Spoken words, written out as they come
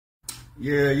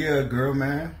Yeah, girl,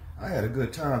 man. I had a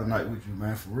good time tonight with you,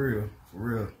 man, for real.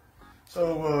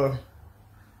 So,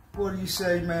 what do you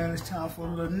say, man? It's time for a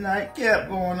little nightcap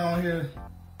going on here.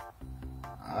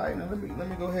 All right, now let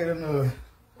me go ahead and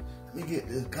let me get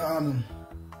this condom.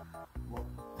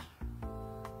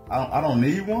 I don't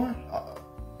need one.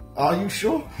 Are you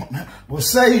sure? Well,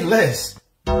 say less.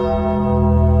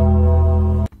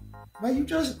 Man,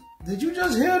 did you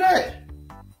just hear that?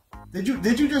 Did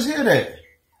you just hear that?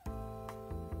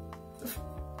 The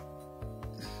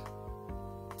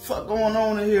fuck going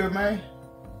on in here, man?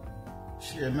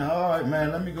 Shit, man. All right,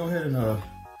 man. Let me go ahead and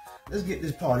let's get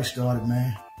this party started,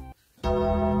 man.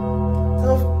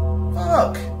 The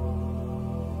fuck?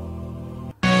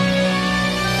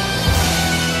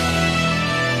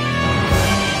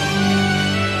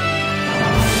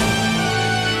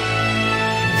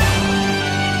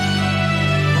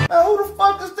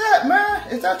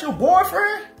 Is that your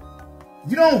boyfriend?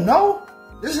 You don't know?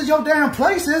 This is your damn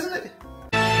place, isn't it?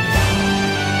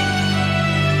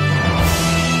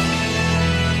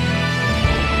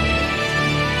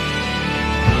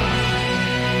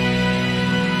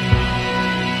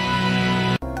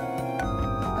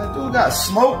 That dude got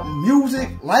smoke, music,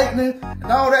 lightning,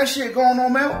 and all that shit going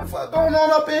on, man. What the fuck going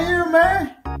on up in here,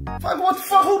 man? Fuck, what the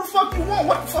fuck? Who the fuck you want?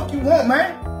 What the fuck you want,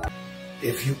 man?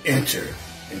 If you enter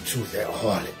into that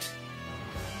harlot,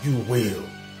 you will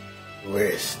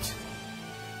rest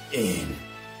in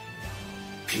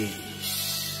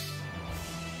peace.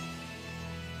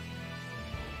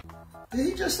 Did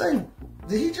he just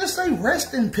say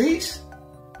rest in peace?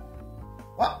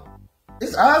 What?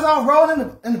 His eyes all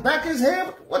rolling in the back of his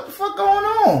head? What the fuck going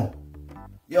on?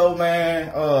 Yo,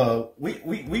 man,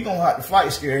 we gonna have to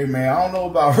fight Scary Man. I don't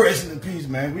know about resting in peace,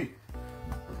 man.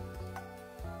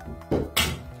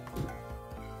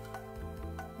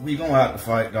 We gonna have to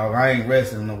fight, dog. I ain't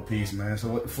resting in no peace, man. So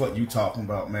what the fuck you talking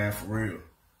about, man, for real?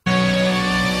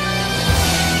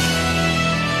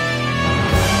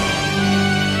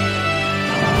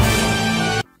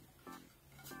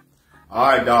 All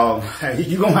right, dog.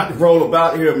 You gonna have to roll up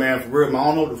out here, man, for real, man. I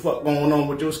don't know what the fuck going on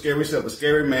with your scary self, but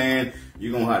Scary Man,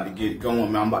 you gonna have to get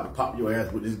going, man. I'm about to pop your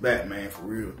ass with this bat, man, for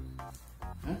real.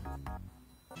 Huh?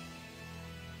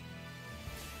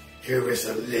 Here is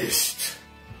a list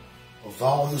of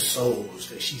all the souls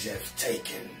that she has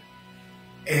taken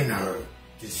in her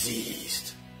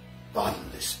diseased,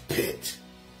 bottomless pit.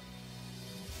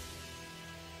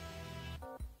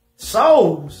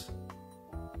 Souls?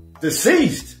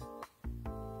 Deceased?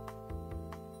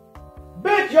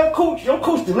 Bitch, your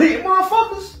cooch deleted,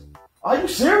 motherfuckers? Are you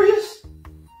serious?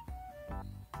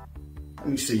 Let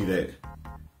me see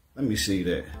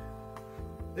that.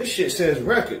 This shit says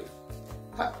record.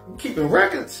 You keeping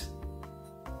records?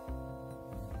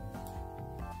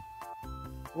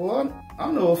 Well,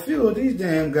 I know a few of these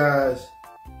damn guys.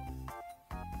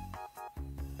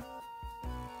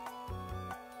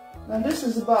 Man, this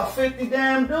is about 50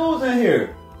 damn dudes in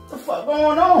here. What the fuck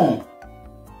going on?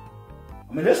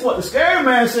 I mean, that's what the Scary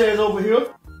Man says over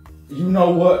here. You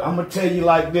know what? I'm gonna tell you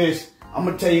like this.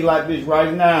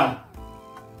 Right now.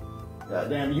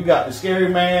 Goddamn, you got the Scary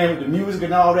Man with the music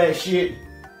and all that shit.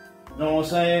 You know what I'm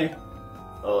saying?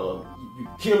 You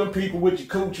killing people with your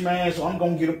cooch, man. So I'm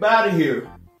gonna get up out of here.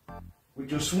 With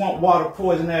your swamp water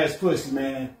poison ass pussy,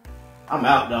 man. I'm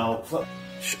out, dog. Fuck.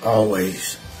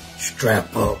 Always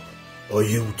strap up or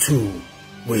you too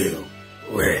will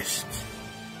rest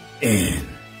in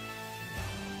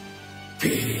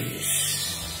peace.